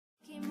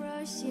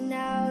Washing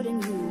out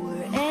and you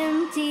were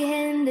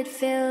empty-handed,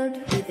 filled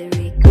with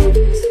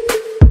regrets.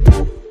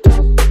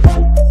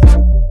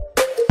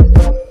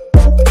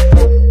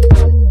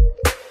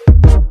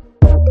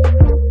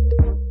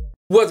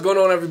 What's going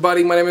on,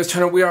 everybody? My name is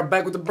Turner. We are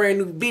back with a brand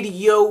new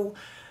video.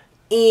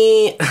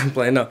 And I'm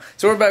playing, no.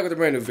 So we're back with a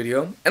brand new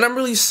video. And I'm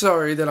really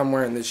sorry that I'm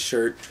wearing this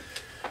shirt.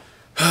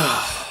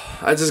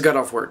 I just got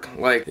off work.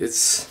 Like,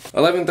 it's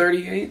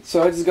 11:38,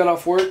 so I just got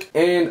off work.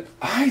 And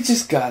I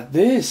just got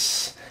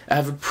this. I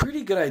have a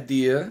pretty good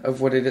idea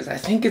of what it is. I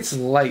think it's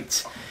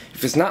lights.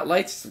 If it's not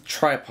lights, it's a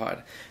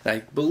tripod. And I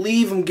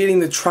believe I'm getting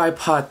the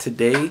tripod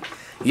today.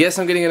 Yes,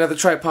 I'm getting another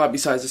tripod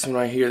besides this one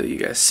right here that you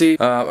guys see.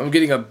 I'm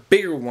getting a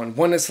bigger one.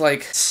 One that's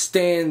like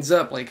stands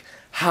up, like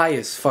high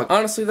as fuck.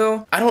 Honestly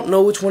though, I don't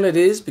know which one it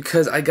is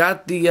because I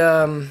got the,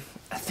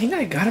 I think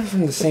I got them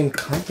from the same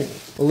company.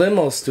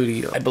 Limo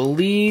Studio. I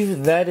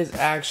believe that is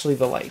actually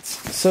the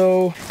lights.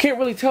 So, can't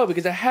really tell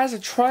because it has a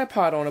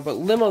tripod on it, but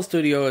Limo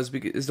Studio is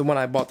the one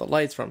I bought the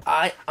lights from.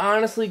 I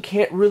honestly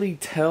can't really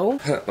tell.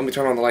 Let me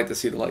turn on the light to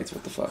see the lights,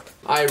 what the fuck.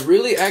 I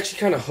really actually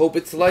kind of hope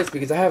it's the lights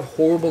because I have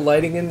horrible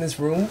lighting in this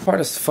room. Hard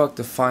as fuck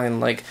to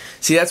find, like,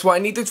 see, that's why I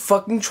need the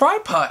fucking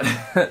tripod.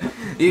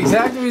 The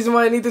exact reason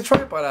why I need the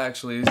tripod,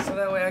 actually, so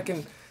that way I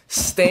can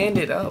stand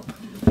it up.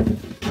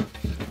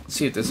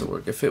 See if this will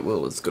work. If it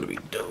will, it's gonna be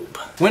dope.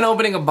 When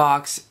opening a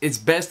box, it's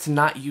best to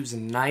not use a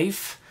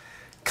knife.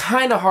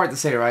 Kinda hard to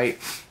say, right?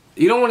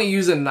 You don't want to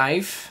use a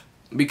knife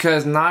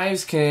because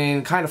knives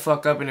can kind of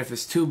fuck up, and if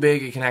it's too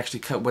big, it can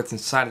actually cut what's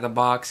inside of the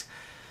box.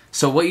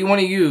 So what you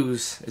want to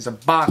use is a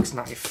box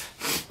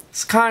knife.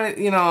 It's kind of,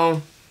 you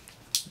know,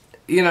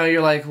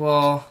 you're like,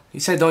 well,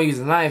 you said don't use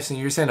a knife, so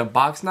you're saying a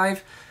box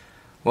knife?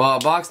 Well, a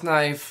box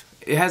knife,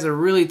 it has a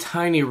really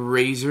tiny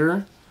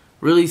razor,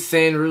 really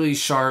thin, really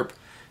sharp.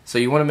 So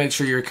you want to make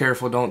sure you're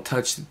careful, don't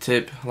touch the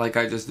tip like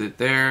I just did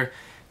there.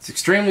 It's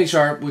extremely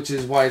sharp, which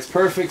is why it's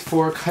perfect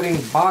for cutting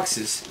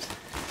boxes.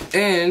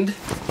 And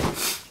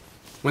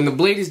when the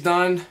blade is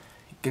done,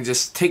 you can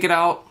just take it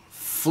out,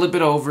 flip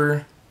it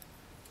over.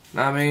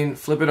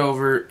 Flip it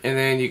over, and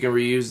then you can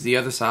reuse the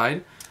other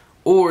side.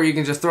 Or you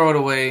can just throw it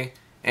away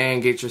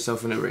and get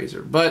yourself a new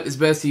razor. But it's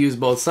best to use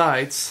both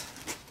sides.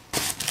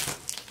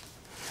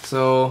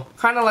 So,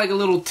 kind of like a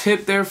little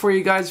tip there for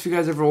you guys if you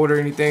guys ever order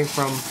anything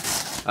from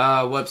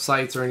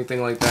websites or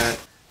anything like that.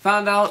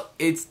 Found out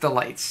it's the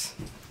lights.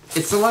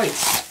 It's the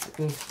lights. You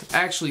can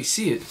actually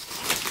see it.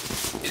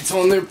 It's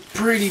on there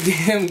pretty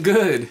damn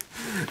good.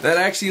 That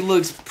actually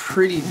looks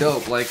pretty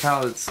dope. Like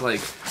how it's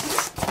like,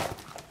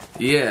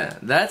 yeah,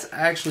 that's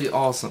actually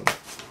awesome.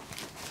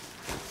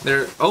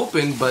 They're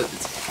open, but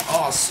it's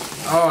awesome.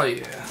 Oh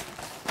yeah.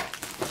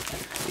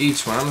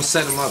 Each one. I'm gonna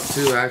set them up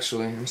too.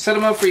 Actually, I'm gonna set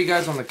them up for you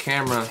guys on the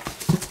camera.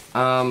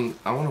 I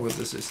wonder what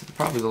this is.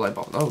 Probably the light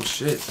bulb. Oh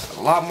shit.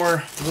 A lot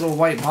more little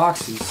white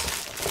boxes.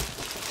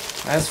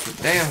 That's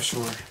for damn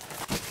sure.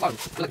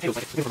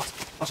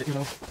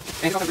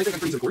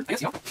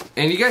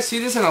 And you guys see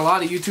this in a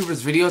lot of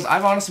YouTubers' videos.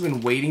 I've honestly been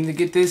waiting to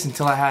get this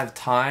until I have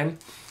time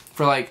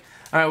for like,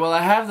 alright, well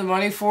I have the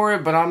money for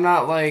it, but I'm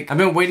not like, I've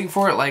been waiting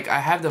for it, like I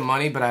have the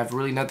money, but I have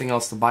really nothing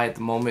else to buy at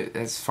the moment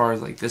as far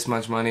as like this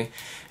much money.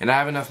 And I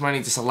have enough money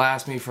just to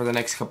last me for the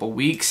next couple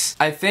weeks.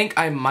 I think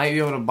I might be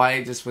able to buy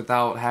it just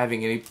without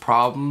having any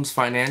problems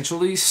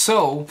financially.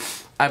 So,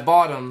 I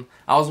bought them.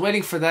 I was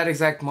waiting for that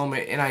exact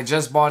moment, and I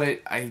just bought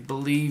it, I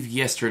believe,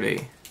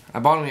 yesterday. I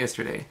bought them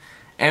yesterday.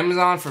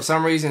 Amazon, for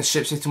some reason,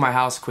 ships it to my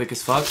house quick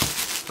as fuck.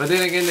 But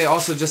then again, they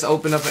also just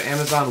opened up an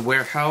Amazon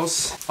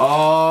warehouse.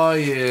 Oh,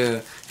 yeah.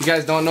 If you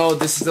guys don't know,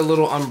 this is the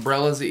little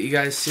umbrellas that you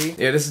guys see.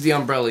 Yeah, this is the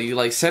umbrella. You,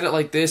 like, set it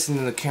like this, and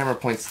then the camera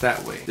points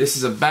that way. This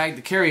is a bag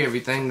to carry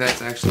everything.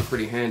 That's actually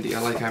pretty handy.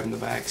 I like having the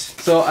bags.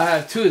 So, I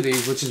have two of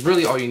these, which is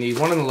really all you need.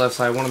 One on the left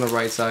side, one on the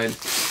right side.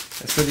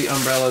 That's for the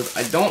umbrellas.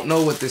 I don't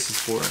know what this is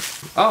for.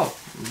 Oh,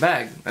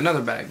 bag.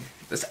 Another bag.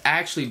 That's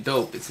actually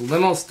dope. It's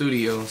Limo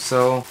Studio.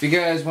 So if you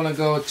guys want to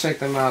go check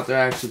them out, they're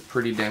actually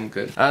pretty damn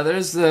good.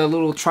 There's the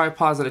little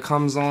tripods that it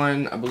comes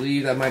on. I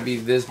believe that might be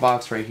this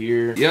box right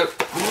here. Yep.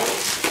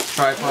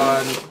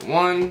 Tripod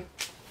 1. And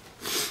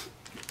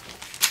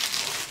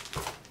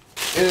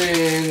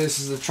then this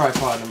is the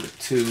tripod number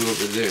 2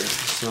 over there.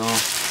 So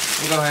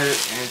I'll go ahead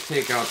and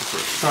take out the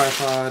first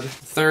tripod.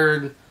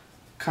 Third,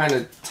 kind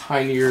of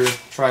tinier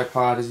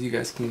tripod, as you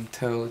guys can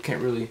tell. I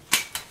can't really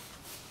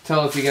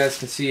tell if you guys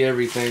can see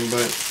everything,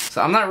 but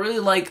so I'm not really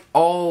like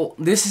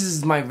this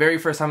is my very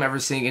first time ever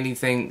seeing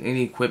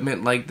any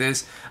equipment like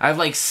this. I've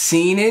like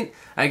seen it,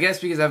 I guess,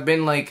 because I've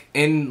been like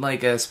in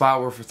like a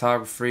spot where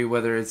photography,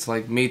 whether it's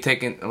like me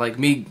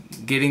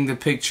getting the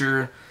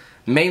picture.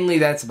 Mainly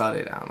that's about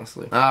it,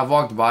 honestly. I've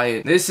walked by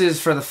it. This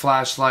is for the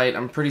flashlight.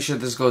 I'm pretty sure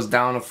this goes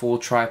down a full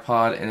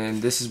tripod, and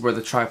then this is where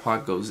the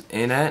tripod goes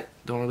in at.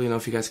 Don't really know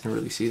if you guys can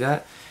really see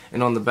that.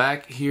 And on the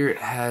back here it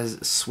has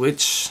a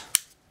switch.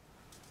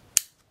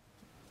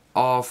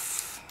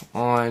 Off,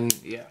 on,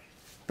 yeah,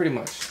 pretty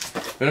much.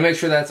 You're gonna make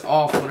sure that's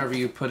off whenever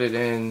you put it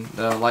in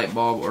the light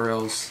bulb, or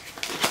else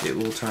it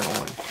will turn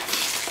on.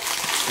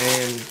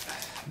 And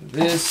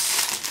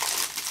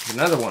this is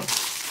another one.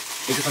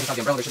 It's just like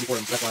the umbrella version before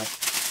them, so that's why.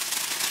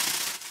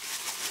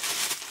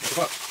 What the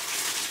fuck?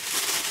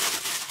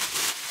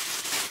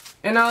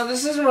 And now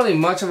this isn't really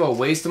much of a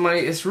waste of money.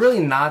 It's really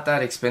not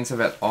that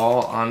expensive at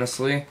all,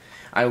 honestly.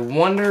 I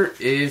wonder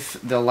if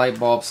the light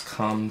bulbs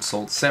come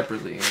sold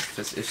separately.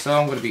 If so,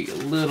 I'm going to be a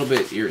little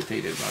bit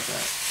irritated about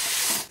that.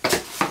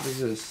 What is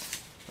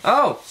this?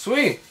 Oh,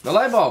 sweet! The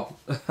light bulb!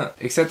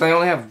 Except I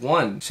only have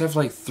one. I should have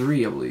like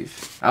 3, I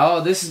believe.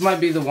 Oh, this might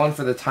be the one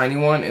for the tiny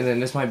one, and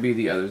then this might be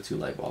the other 2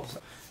 light bulbs.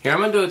 Here, I'm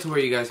going to do it to where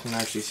you guys can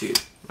actually see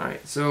it.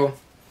 Alright, so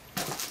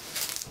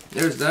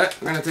there's that.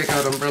 We're going to take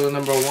out umbrella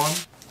number 1.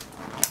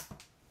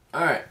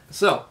 Alright,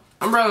 so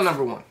umbrella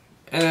number 1.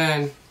 And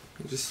then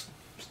you just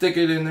stick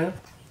it in there.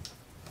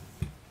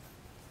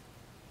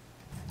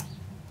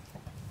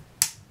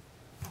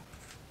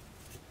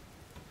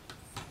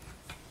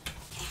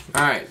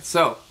 Alright,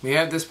 so we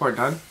have this part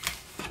done.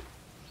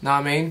 Know what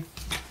I mean?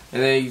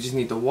 And then you just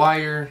need the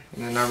wire,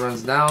 and then that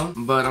runs down.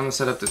 But I'm gonna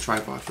set up the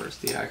tripod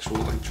first, the actual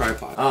like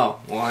tripod. Oh,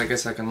 well I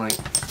guess I can like.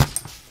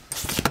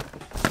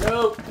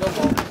 Nope, no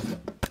balls.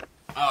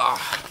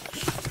 Ah.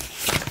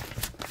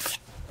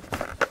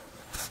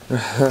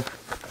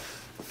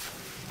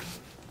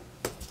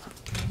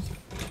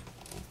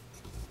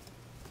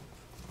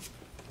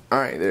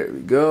 Alright, there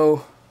we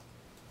go.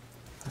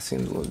 That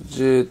seems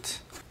legit.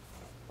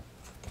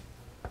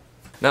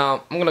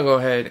 Now, I'm gonna go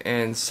ahead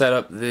and set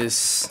up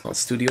this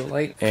studio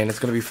light, and it's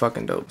gonna be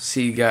fucking dope.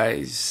 See you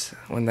guys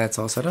when that's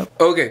all set up.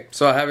 Okay,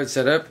 so I have it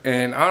set up,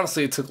 and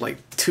honestly, it took like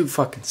 2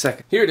 fucking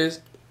seconds. Here it is.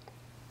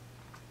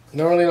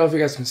 Don't really know if you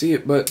guys can see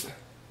it, but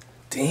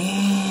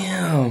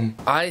damn.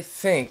 I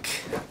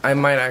think I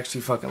might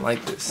actually fucking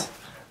like this.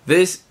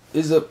 This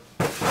is a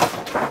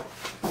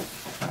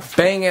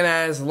banging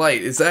ass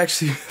light. It's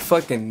actually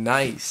fucking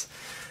nice.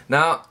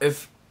 Now,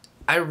 if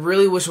I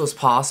really wish it was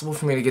possible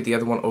for me to get the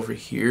other one over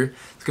here.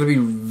 It's gonna be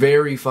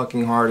very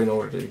fucking hard in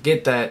order to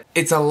get that.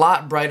 It's a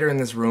lot brighter in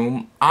this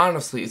room.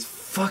 Honestly, it's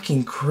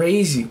fucking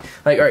crazy.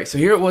 Like, alright, so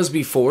here it was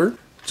before.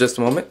 Just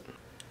a moment.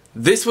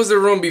 This was the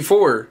room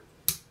before.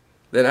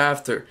 Then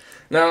after.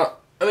 Now,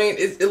 I mean,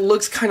 it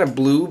looks kind of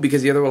blue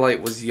because the other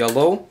light was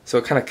yellow. So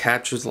it kind of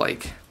captures,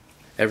 like,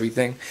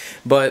 everything.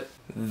 But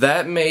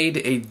that made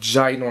a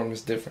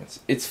ginormous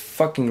difference. It's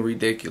fucking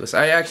ridiculous.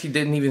 I actually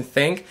didn't even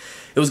think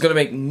it was gonna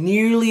make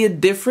nearly a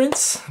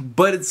difference,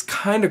 but it's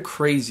kind of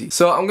crazy.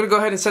 So I'm gonna go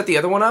ahead and set the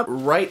other one up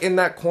right in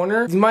that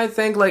corner. You might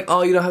think like,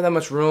 oh, you don't have that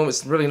much room,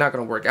 it's really not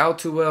gonna work out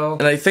too well.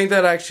 And I think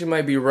that actually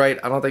might be right.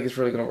 I don't think it's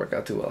really gonna work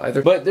out too well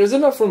either. But there's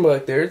enough room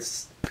back there.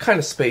 It's kind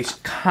of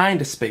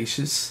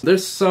spacious.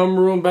 There's some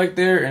room back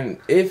there, and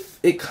if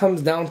it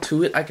comes down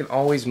to it, I can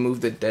always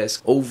move the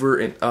desk over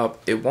and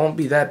up. It won't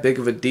be that big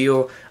of a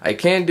deal. I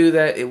can do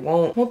that. It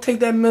won't take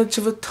that much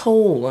of a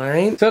toll,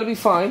 alright? So it'll be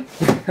fine.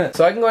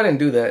 So I can go ahead and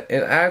do that.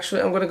 And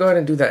actually, I'm gonna go ahead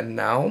and do that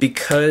now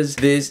because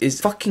this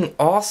is fucking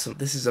awesome.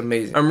 This is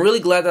amazing. I'm really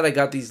glad that I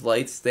got these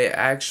lights. They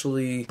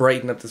actually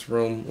brighten up this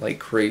room like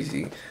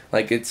crazy.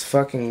 Like,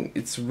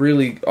 it's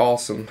really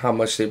awesome how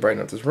much they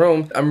brighten up this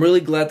room. I'm really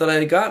glad that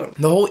I got them.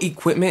 The whole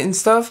equipment and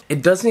stuff,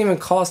 it doesn't even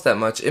cost that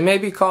much. It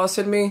maybe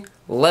costed me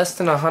less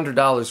than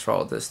 $100 for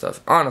all this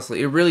stuff.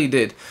 Honestly, it really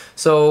did.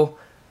 So,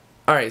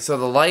 alright, so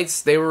the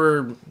lights, they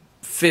were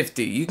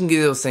 $50. You can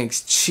get those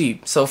things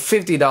cheap. So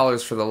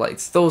 $50 for the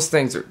lights. Those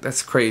things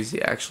that's crazy,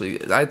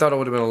 actually. I thought it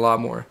would have been a lot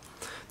more.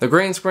 The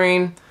green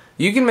screen,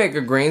 you can make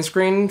a green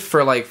screen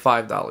for like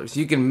 $5.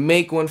 You can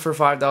make one for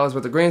 $5,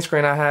 but the green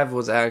screen I have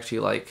was actually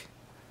like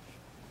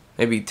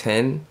maybe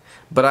 10.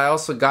 But I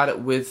also got it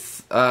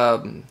with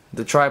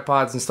the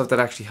tripods and stuff that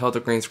actually held the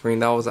green screen.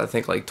 That was, I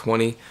think, like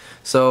 20.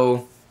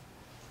 So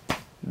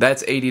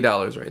that's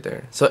 $80 right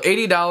there. So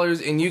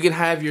 $80, and you can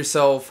have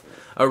yourself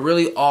a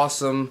really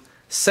awesome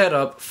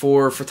setup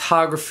for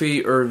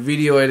photography or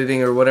video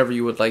editing or whatever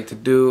you would like to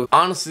do.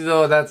 Honestly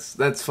though,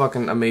 that's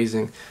fucking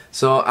amazing.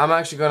 So I'm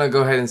actually gonna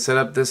go ahead and set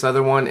up this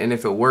other one, and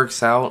if it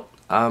works out,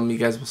 you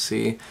guys will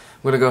see. I'm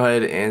gonna go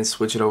ahead and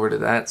switch it over to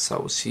that, so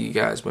we'll see you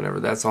guys whenever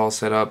that's all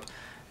set up.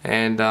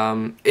 And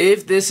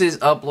if this is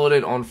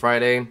uploaded on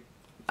Friday,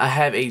 I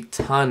have a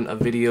ton of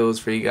videos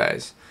for you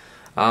guys.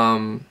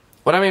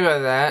 What I mean by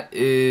that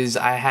is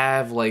I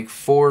have like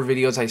 4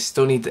 videos I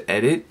still need to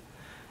edit.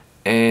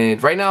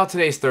 And right now,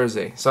 today's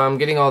Thursday, so I'm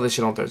getting all this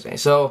shit on Thursday.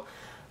 So,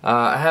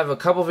 I have a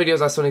couple videos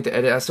I still need to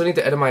edit. I still need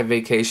to edit my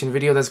vacation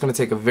video. That's going to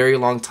take a very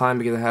long time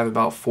because I have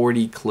about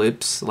 40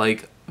 clips,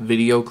 like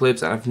video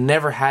clips, and I've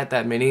never had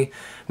that many.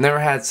 I've never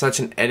had such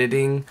an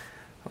editing,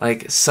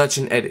 like such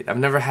an edit. I've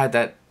never had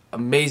that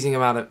amazing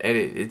amount of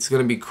edit. It's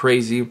going to be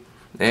crazy.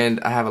 And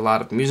I have a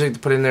lot of music to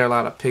put in there, a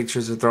lot of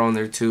pictures to throw in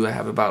there too. I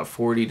have about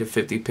 40 to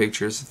 50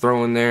 pictures to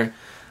throw in there.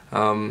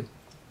 I'm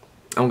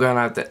going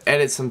to have to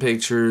edit some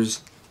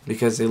pictures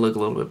because they look a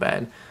little bit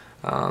bad.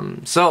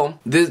 So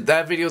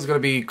that video is going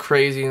to be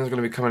crazy, and it's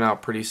going to be coming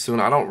out pretty soon.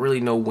 I don't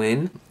really know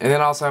when. And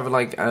then I also have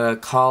like a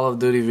Call of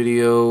Duty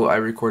video I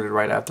recorded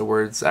right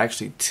afterwards.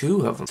 Actually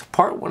 2 of them. It's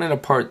part 1 and a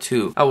part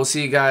 2. I will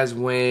see you guys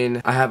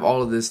when I have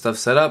all of this stuff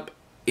set up.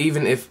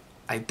 Even if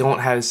I don't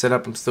have it set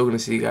up, I'm still going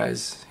to see you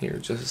guys here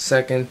in just a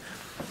second.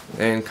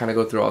 and kind of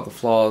go through all the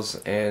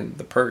flaws and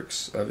the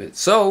perks of it.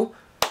 So,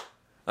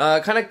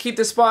 kind of keep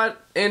the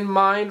spot in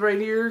mind right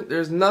here.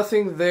 There's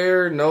nothing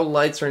there, no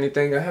lights or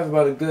anything. I have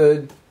about a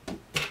good,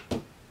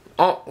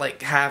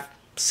 like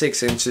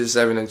 6 inches,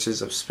 7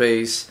 inches of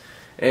space.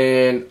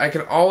 And I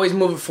can always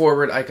move it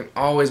forward. I can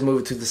always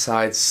move it to the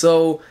side.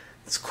 So,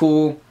 it's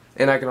cool.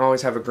 And I can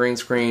always have a green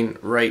screen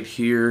right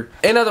here.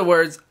 In other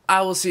words,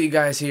 I will see you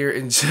guys here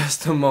in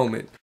just a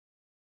moment.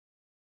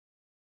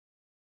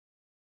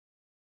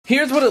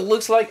 Here's what it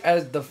looks like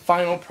as the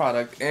final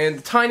product. And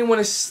the tiny one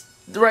is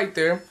right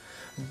there.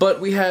 But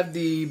we have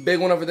the big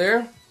one over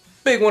there.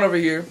 Big one over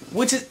here.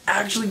 Which is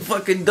actually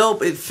fucking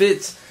dope. It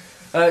fits.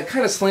 It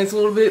kind of slants a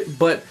little bit.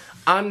 But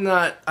I don't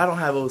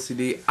have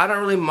OCD. I don't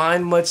really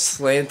mind much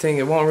slanting.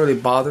 It won't really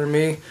bother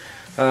me.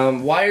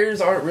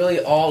 Wires aren't really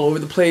all over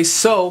the place.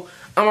 So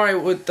I'm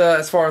alright with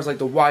as far as like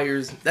the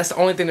wires. That's the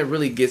only thing that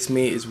really gets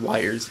me is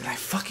wires. And I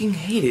fucking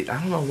hate it. I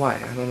don't know why.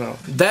 I don't know.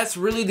 That's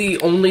really the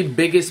only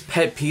biggest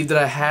pet peeve that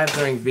I have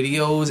during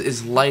videos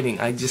is lighting.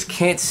 I just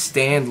can't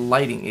stand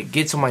lighting. It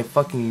gets on my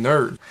fucking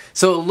nerves.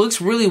 So it looks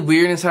really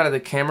weird inside of the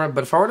camera,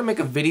 but if I were to make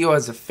a video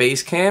as a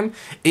face cam,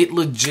 it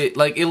legit,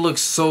 like it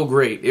looks so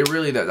great. It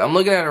really does. I'm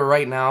looking at it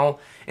right now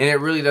and it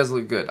really does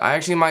look good. I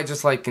actually might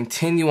just like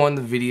continue on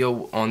the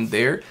video on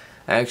there.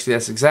 Actually,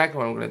 that's exactly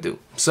what I'm gonna do.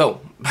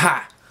 So,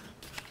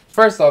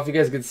 first off, you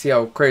guys get to see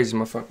how crazy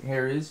my fucking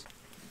hair is.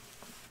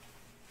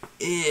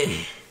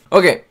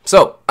 Okay,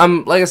 so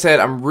like I said,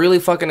 I'm really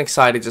fucking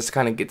excited just to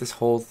kind of get this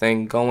whole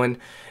thing going.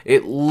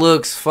 It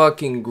looks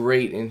fucking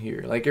great in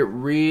here. Like, it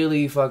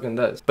really fucking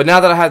does. But now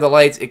that I have the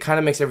lights, it kind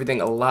of makes everything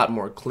a lot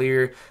more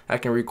clear. I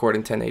can record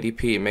in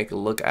 1080p and make it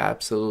look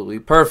absolutely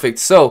perfect.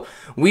 So,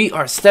 we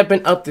are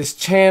stepping up this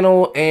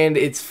channel, and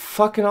it's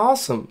fucking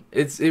awesome.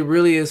 It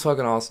really is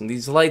fucking awesome.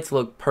 These lights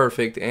look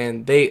perfect,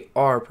 and they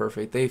are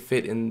perfect. They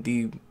fit in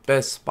the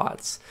best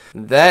spots.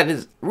 That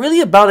is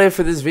really about it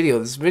for this video.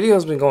 This video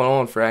has been going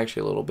on for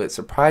actually a little bit,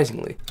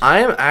 surprisingly.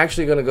 I am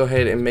actually going to go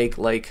ahead and make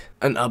like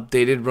an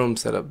updated room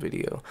setup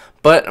video,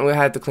 but I'm going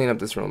to have to clean up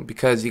this room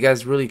because you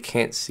guys really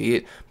can't see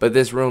it, but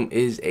this room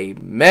is a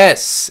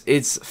mess.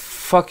 It's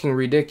fucking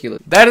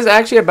ridiculous. That is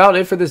actually about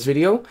it for this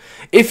video.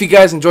 If you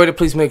guys enjoyed it,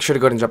 please make sure to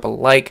go ahead and drop a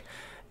like,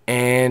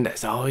 and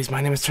as always,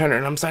 my name is Turner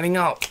and I'm signing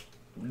out.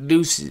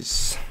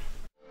 Deuces.